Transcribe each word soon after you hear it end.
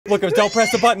Lookums, don't press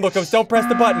the button. Lookums, don't press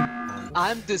the button.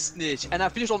 I'm the snitch, and I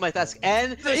finished all my tasks.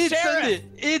 And it's sheriff.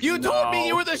 SSundee. You told me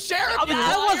you were the sheriff. I was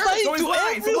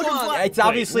lying to everyone. It's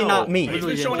obviously not me. He's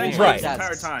been showing names Right. the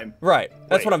entire time. Right.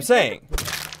 That's what I'm saying.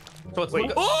 So it's Wait.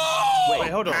 Oh!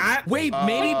 Wait, hold on. Wait,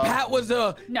 maybe Pat was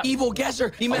a evil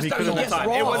guesser. He messed up the guess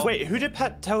wrong. Wait, who did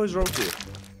Pat tell his role to?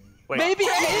 Wait. Maybe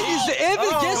Ian is the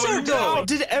evil guesser, though.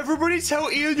 Did everybody tell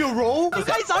Ian your role? You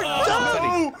guys are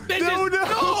dumb. No. We can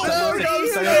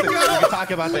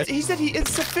talk about this. He said he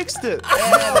insta-fixed it.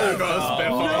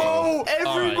 No,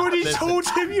 everybody told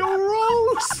him your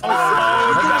roles. You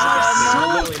guys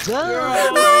are so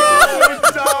dumb.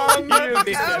 Talk about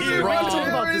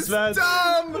this, man.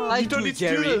 Like You don't need to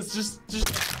do this. Just.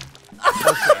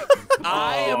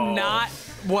 I am not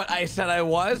what I said I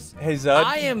was. Hey, Zud.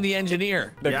 I am the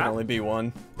engineer. There can only be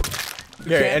one.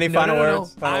 Gary, any No, final no, no,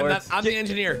 words? no. Final words? I'm the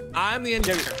engineer. I'm the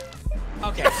engineer.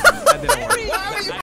 Okay. That didn't work.